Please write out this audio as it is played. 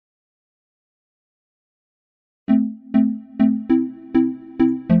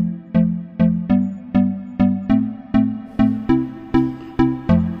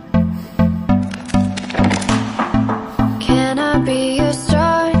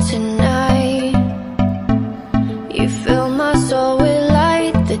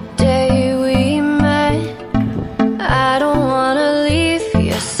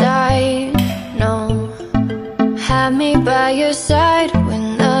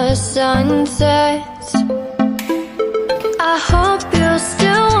sun sets. I hope you'll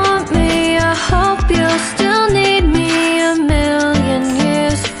still want me, I hope you'll still need me 1,000,000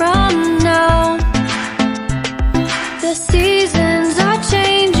 years from now. The seasons are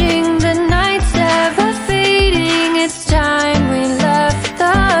changing, the nights ever fading. It's time we left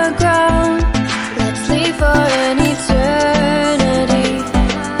the ground. Let's leave for an eternity.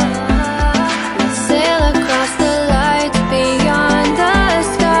 We'll sail across the lights beyond the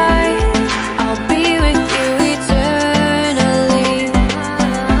sky. I'll be with you eternally.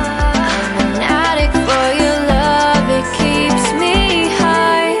 I'm an addict for your love, it keeps me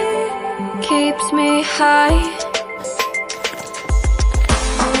high, keeps me high.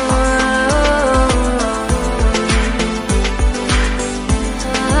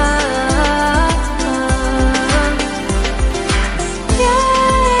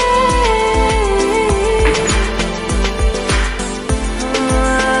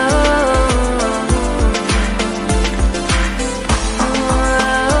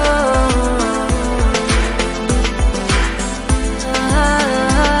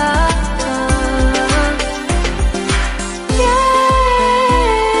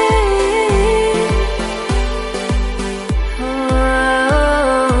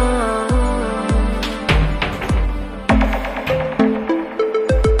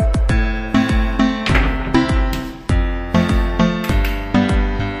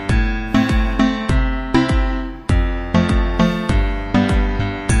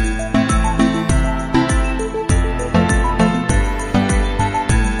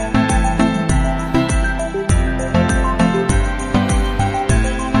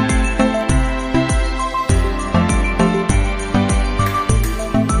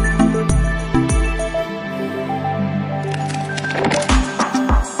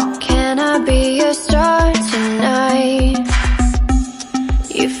 Can I be your star tonight?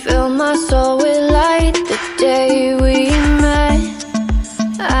 You fill my soul with light the day we met.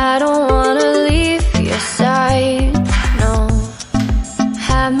 I don't wanna leave your side, no.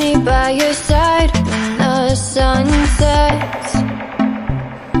 Have me by your side when the sun sets.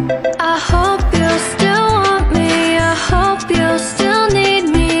 I hope you'll still want me, I hope you'll still need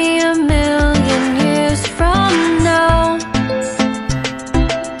me 1,000,000 years from now.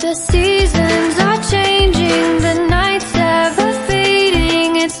 The seasons are changing, the nights ever fading.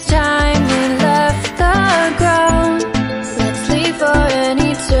 It's time we left the ground. Let's leave for an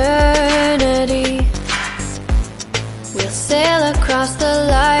eternity. We'll sail across the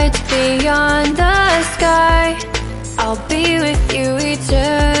lights beyond the sky. I'll be with you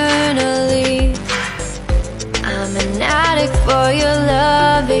eternally. I'm an addict for your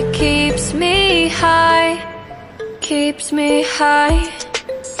love, it keeps me high, keeps me high.